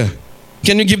 hallelujah.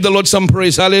 Can you give the Lord some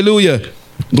praise? Hallelujah.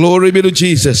 Glory be to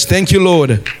Jesus. Thank you,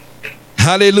 Lord.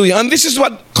 Hallelujah. And this is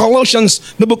what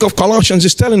Colossians, the book of Colossians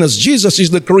is telling us. Jesus is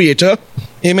the creator.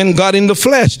 Amen. God in the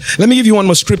flesh. Let me give you one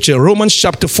more scripture. Romans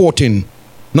chapter 14.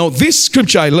 Now this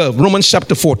scripture I love. Romans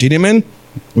chapter 14. Amen.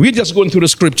 We're just going through the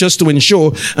scriptures to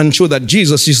ensure and show that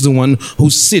Jesus is the one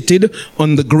who's seated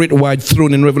on the great white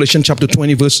throne in Revelation chapter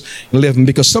 20 verse 11.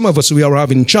 Because some of us, we are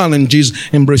having challenges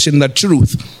embracing that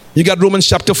truth. You got Romans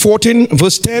chapter 14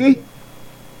 verse 10.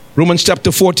 Romans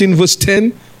chapter 14 verse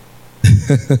 10.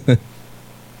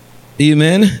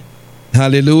 Amen.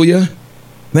 Hallelujah.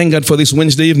 Thank God for this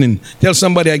Wednesday evening. Tell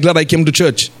somebody, I'm glad I came to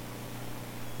church.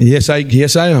 Yes, I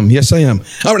am. Yes, I am.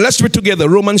 All right, let's read together.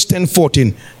 Romans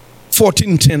 10:14.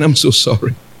 14:10. I'm so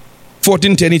sorry.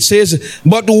 14:10. It says,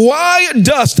 but why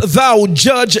dost thou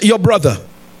judge your brother?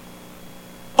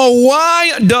 Or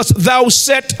why dost thou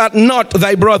set at naught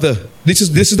thy brother? This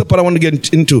is the part I want to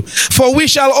get into. For we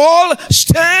shall all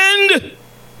stand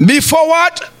before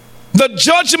what? The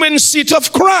judgment seat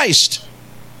of Christ.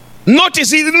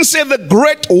 Notice he didn't say the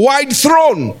great white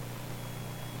throne.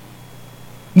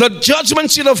 The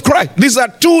judgment seat of Christ. These are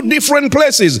two different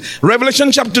places.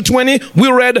 Revelation chapter 20,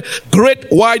 we read great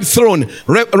white throne.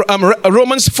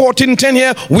 Romans 14:10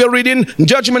 here, we're reading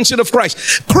judgment seat of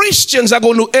Christ. Christians are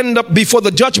going to end up before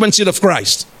the judgment seat of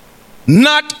Christ.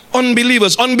 Not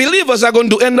unbelievers. Unbelievers are going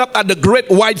to end up at the great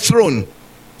white throne.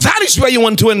 That is where you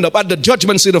want to end up, at the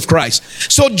judgment seat of Christ.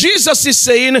 So Jesus is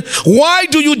saying, why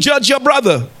do you judge your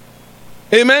brother?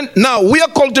 Amen. Now, we are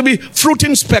called to be fruit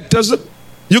inspectors.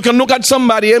 You can look at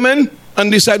somebody, amen,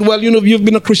 and decide, well, you've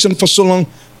been a Christian for so long,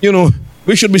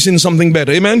 we should be seeing something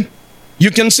better, amen.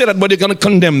 You can say that, but you're going to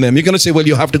condemn them. You're going to say, well,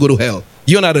 you have to go to hell.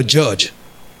 You're not a judge,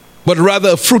 but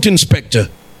rather a fruit inspector.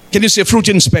 Can you say fruit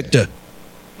inspector?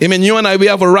 Amen. You and I, we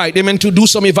have a right, amen, to do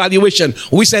some evaluation.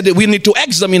 We said that we need to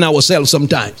examine ourselves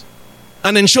sometimes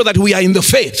and ensure that we are in the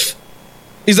faith.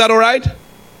 Is that all right?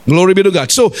 Glory be to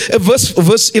God. So,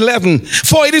 verse 11,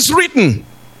 for it is written,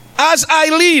 as I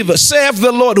live, saith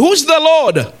the Lord. Who's the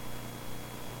Lord?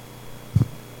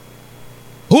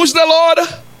 Who's the Lord?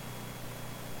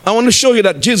 I want to show you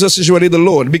that Jesus is really the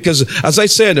Lord, because as I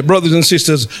said, brothers and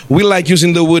sisters, we like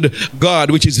using the word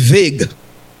God, which is vague.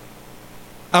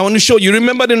 I want to show you.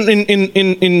 Remember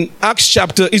in Acts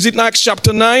chapter, is it Acts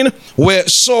chapter 9, where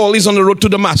Saul is on the road to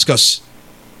Damascus?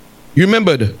 You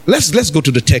remembered? Let's go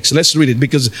to the text. Let's read it,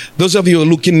 because those of you who are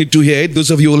looking need to hear it.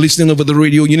 Those of you who are listening over the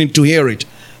radio, you need to hear it.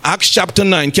 Acts chapter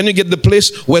 9. Can you get the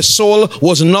place where Saul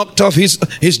was knocked off his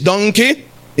donkey?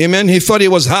 Amen. He thought he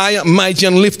was high, mighty,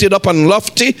 and lifted up and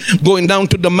lofty, going down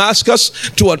to Damascus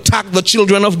to attack the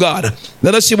children of God.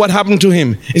 Let us see what happened to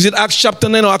him. Is it Acts chapter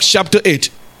 9 or Acts chapter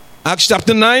 8? Acts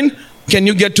chapter 9. Can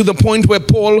you get to the point where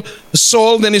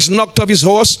Saul then is knocked off his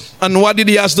horse? And what did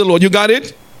he ask the Lord? You got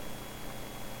it?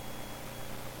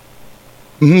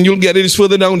 You'll get it. It's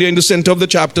further down there in the center of the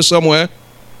chapter somewhere.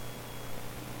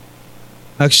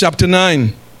 Acts chapter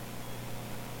 9.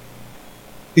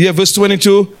 Yeah, verse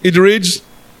 22. It reads.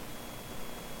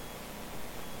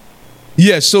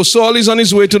 Yes, so Saul is on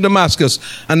his way to Damascus.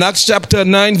 And Acts chapter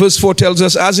 9 verse 4 tells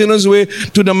us, as in his way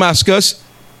to Damascus,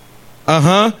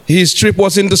 his trip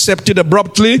was intercepted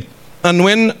abruptly. And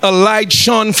when a light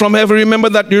shone from heaven, remember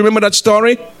that? Do you remember that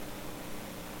story?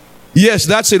 Yes,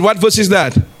 that's it. What verse is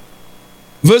that?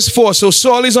 Verse 4. So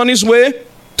Saul is on his way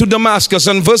to Damascus.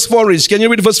 And verse 4 is, can you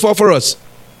read verse 4 for us?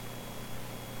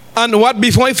 And what,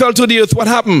 before he fell to the earth, what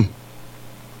happened?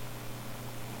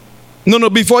 No,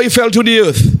 before he fell to the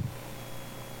earth.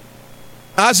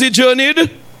 As he journeyed,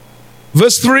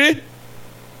 verse 3,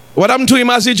 what happened to him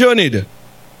as he journeyed?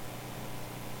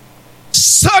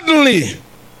 Suddenly,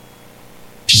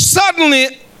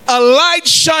 a light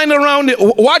shined around him.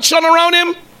 What shone around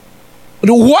him?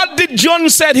 What did John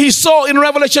said he saw in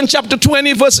Revelation chapter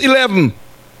 20 verse 11?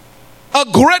 A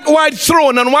great white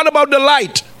throne. And what about the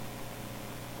light?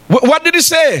 What did he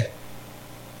say?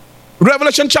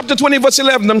 Revelation chapter 20 verse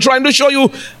 11. I'm trying to show you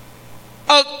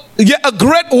a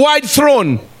great white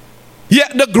throne. Yeah,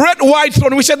 the great white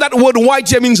throne. We said that word white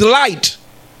here means light.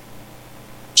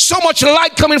 So much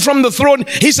light coming from the throne.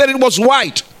 He said it was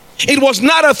white. It was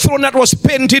not a throne that was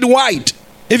painted white.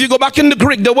 If you go back in the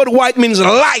Greek, the word white means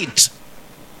light.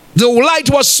 The light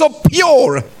was so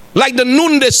pure, like the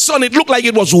noonday sun. It looked like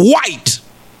it was white.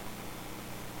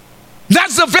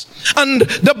 That's the. And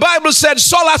the Bible said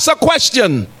Saul asked a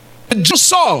question.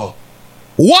 Saul,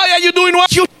 why are you doing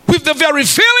what you with the very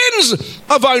feelings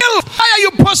of our? Why are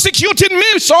you persecuting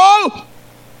me, Saul?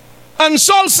 And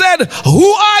Saul said,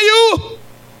 who are you,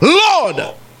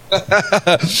 Lord?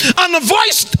 And a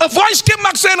voice came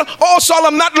back saying, oh, Saul,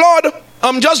 I'm not Lord.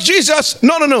 I'm just Jesus.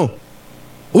 No.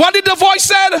 What did the voice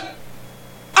say?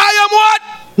 I am what?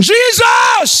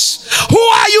 Jesus. Who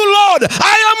are you, Lord?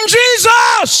 I am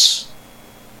Jesus,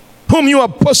 whom you are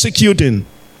persecuting.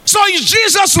 So is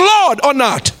Jesus Lord or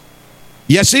not?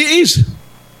 Yes, he is.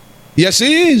 Yes,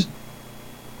 he is.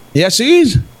 Yes, he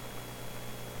is.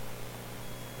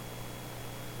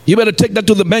 You better take that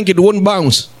to the bank, it won't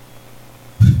bounce.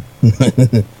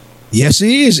 Yes,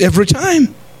 he is, every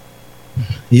time.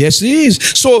 Yes, he is.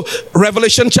 So,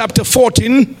 Revelation chapter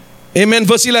 14, amen,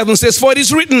 verse 11 says, for it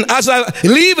is written, as I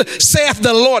live, saith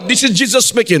the Lord. This is Jesus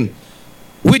speaking.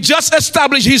 We just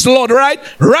established he's Lord, right?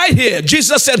 Right here.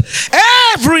 Jesus said,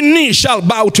 every knee shall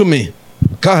bow to me.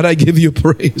 God, I give you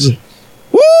praise.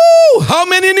 Woo! How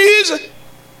many knees?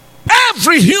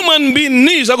 Every human being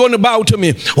knees are going to bow to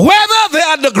me. Whether they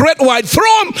are at the great white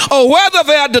throne or whether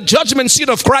they are at the judgment seat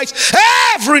of Christ,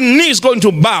 every knee is going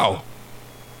to bow.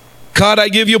 God, I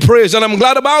give you praise. And I'm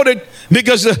glad about it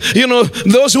because,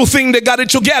 those who think they got it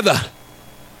together.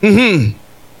 The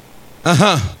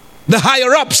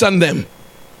higher ups on them.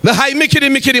 The high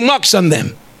mickety mocks on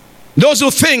them. Those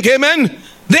who think, amen,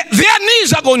 their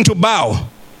knees are going to bow.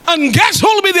 And guess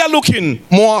who'll be there looking?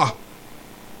 Moi.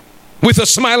 With a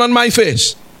smile on my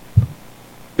face.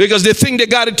 Because they think they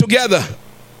got it together.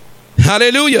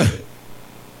 Hallelujah.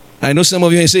 I know some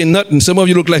of you ain't saying nothing. Some of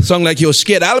you sound like you're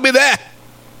scared. I'll be there.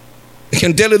 I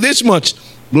can tell you this much.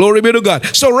 Glory be to God.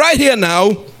 So right here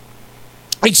now,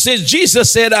 it says,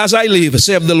 Jesus said, as I live,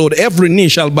 saith the Lord, every knee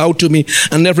shall bow to me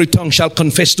and every tongue shall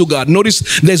confess to God.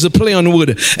 Notice there's a play on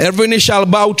word. Every knee shall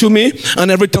bow to me and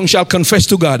every tongue shall confess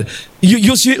to God.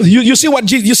 You see what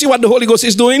the Holy Ghost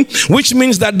is doing? Which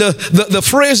means that the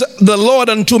phrase, the Lord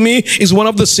unto me, is one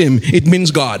of the same. It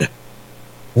means God.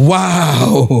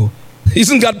 Wow.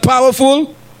 Isn't God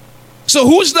powerful? So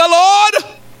who's the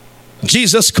Lord?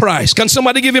 Jesus Christ. Can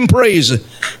somebody give him praise?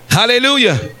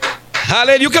 Hallelujah.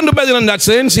 Hallelujah. You can do better than that,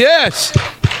 saints. Yes.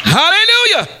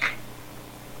 Hallelujah.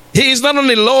 He is not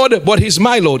only Lord, but he's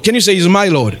my Lord. Can you say he's my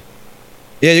Lord?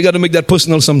 Yeah, you got to make that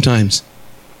personal sometimes.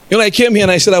 I came here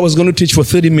and I said I was going to teach for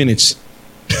 30 minutes.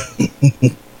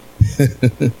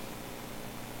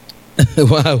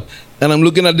 Wow. And I'm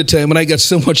looking at the time and I got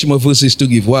so much more verses to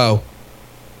give. Wow.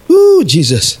 Ooh,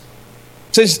 Jesus.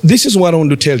 Says, this is what I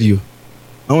want to tell you.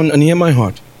 I want to hear my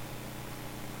heart.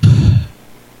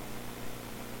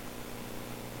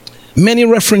 Many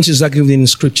references are given in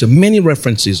Scripture. Many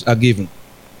references are given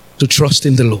to trust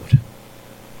in the Lord.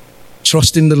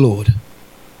 Trust in the Lord.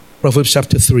 Proverbs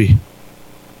chapter 3,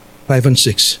 5 and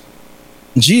 6.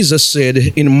 Jesus said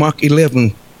in Mark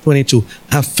 11:22,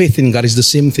 have faith in God is the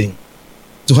same thing.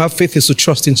 To have faith is to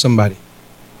trust in somebody.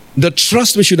 The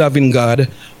trust we should have in God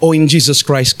or in Jesus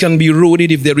Christ can be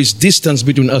eroded if there is distance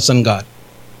between us and God.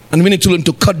 And we need to learn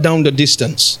to cut down the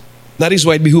distance. That is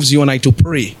why it behooves you and I to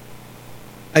pray.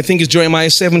 I think it's Jeremiah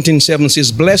 17:7 says,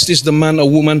 blessed is the man or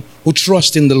woman who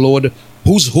trusts in the Lord,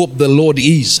 whose hope the Lord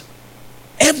is.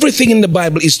 Everything in the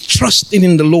Bible is trusting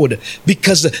in the Lord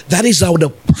because that is how the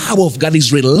power of God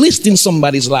is released in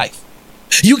somebody's life.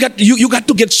 You got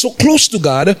to get so close to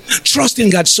God, trust in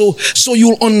God, so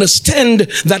you'll understand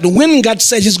that when God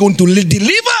says he's going to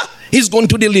deliver, he's going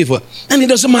to deliver. And it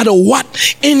doesn't matter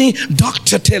what any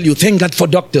doctor tell you. Thank God for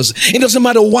doctors. It doesn't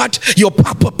matter what your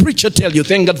papa preacher tell you.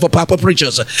 Thank God for papa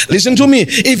preachers. Listen to me.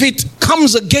 If it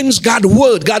comes against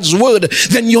God's word,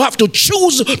 then you have to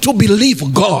choose to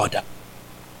believe God.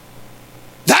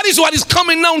 That is what is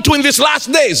coming down to in these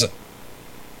last days.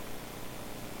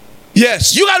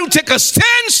 Yes, you got to take a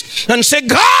stance and say,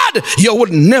 God, your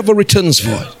word never returns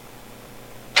void.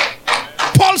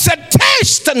 Paul said,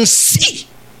 taste and see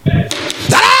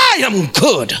that I am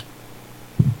good.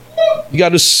 You got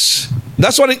to.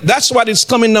 That's what it's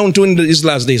coming down to in these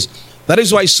last days. That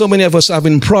is why so many of us are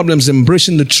having problems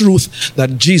embracing the truth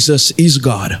that Jesus is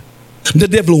God. The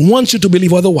devil wants you to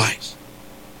believe otherwise.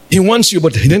 He wants you,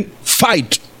 but he didn't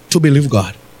fight to believe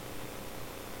God.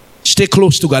 Stay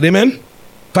close to God. Amen.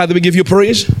 Father, we give you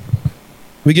praise.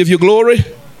 We give you glory.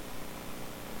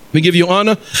 We give you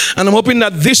honor. And I'm hoping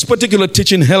that this particular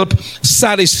teaching help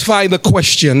satisfy the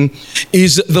question,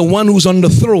 is the one who's on the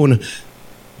throne.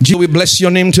 We bless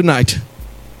your name tonight.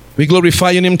 We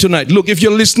glorify your name tonight. Look, if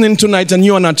you're listening tonight and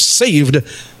you are not saved,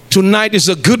 tonight is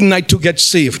a good night to get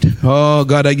saved. Oh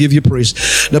God, I give you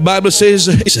praise. The Bible says,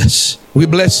 Jesus, we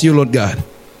bless you, Lord God.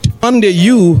 One day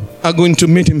you are going to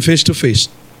meet him face to face.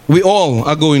 We all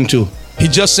are going to. He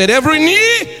just said every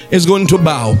knee is going to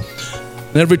bow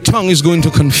and every tongue is going to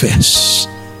confess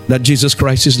that Jesus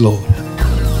Christ is Lord.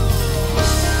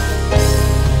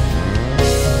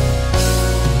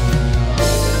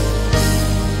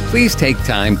 please take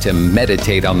time to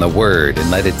meditate on the Word and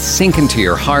let it sink into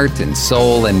your heart and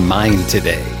soul and mind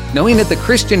today, knowing that the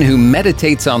Christian who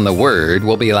meditates on the Word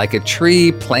will be like a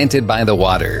tree planted by the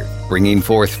water, bringing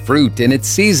forth fruit in its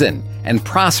season and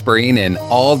prospering in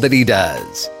all that he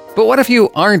does. But what if you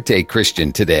aren't a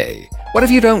Christian today? What if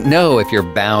you don't know if you're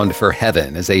bound for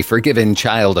heaven as a forgiven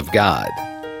child of God?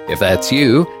 If that's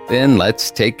you, then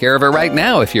let's take care of it right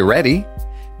now if you're ready.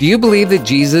 Do you believe that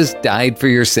Jesus died for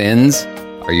your sins?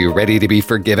 Are you ready to be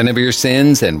forgiven of your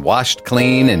sins and washed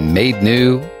clean and made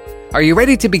new? Are you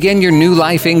ready to begin your new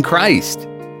life in Christ?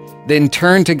 Then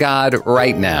turn to God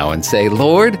right now and say,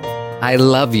 Lord, I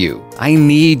love you. I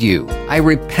need you. I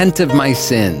repent of my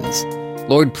sins.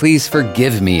 Lord, please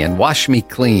forgive me and wash me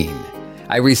clean.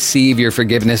 I receive your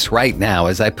forgiveness right now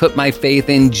as I put my faith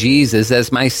in Jesus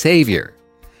as my Savior.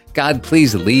 God,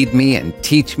 please lead me and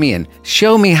teach me and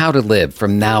show me how to live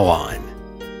from now on.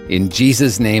 In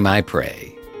Jesus' name I pray.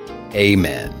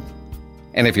 Amen.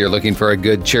 And if you're looking for a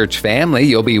good church family,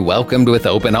 you'll be welcomed with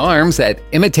open arms at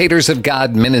Imitators of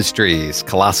God Ministries,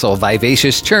 Colossal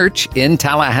Vivacious Church in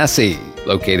Tallahassee,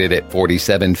 located at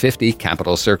 4750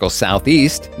 Capitol Circle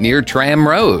Southeast near Tram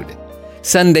Road.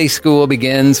 Sunday school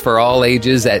begins for all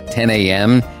ages at 10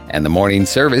 a.m., and the morning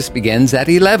service begins at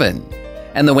 11.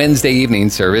 And the Wednesday evening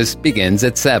service begins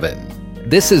at 7.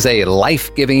 This is a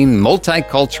life-giving,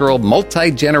 multicultural,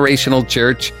 multi-generational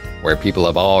church where people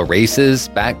of all races,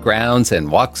 backgrounds,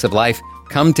 and walks of life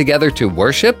come together to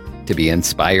worship, to be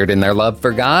inspired in their love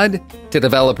for God, to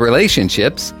develop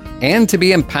relationships, and to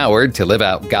be empowered to live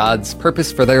out God's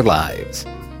purpose for their lives.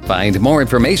 Find more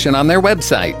information on their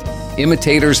website,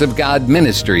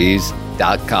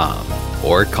 ImitatorsofGodMinistries.com,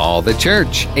 or call the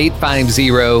church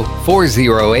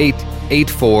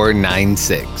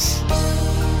 850-408-8496.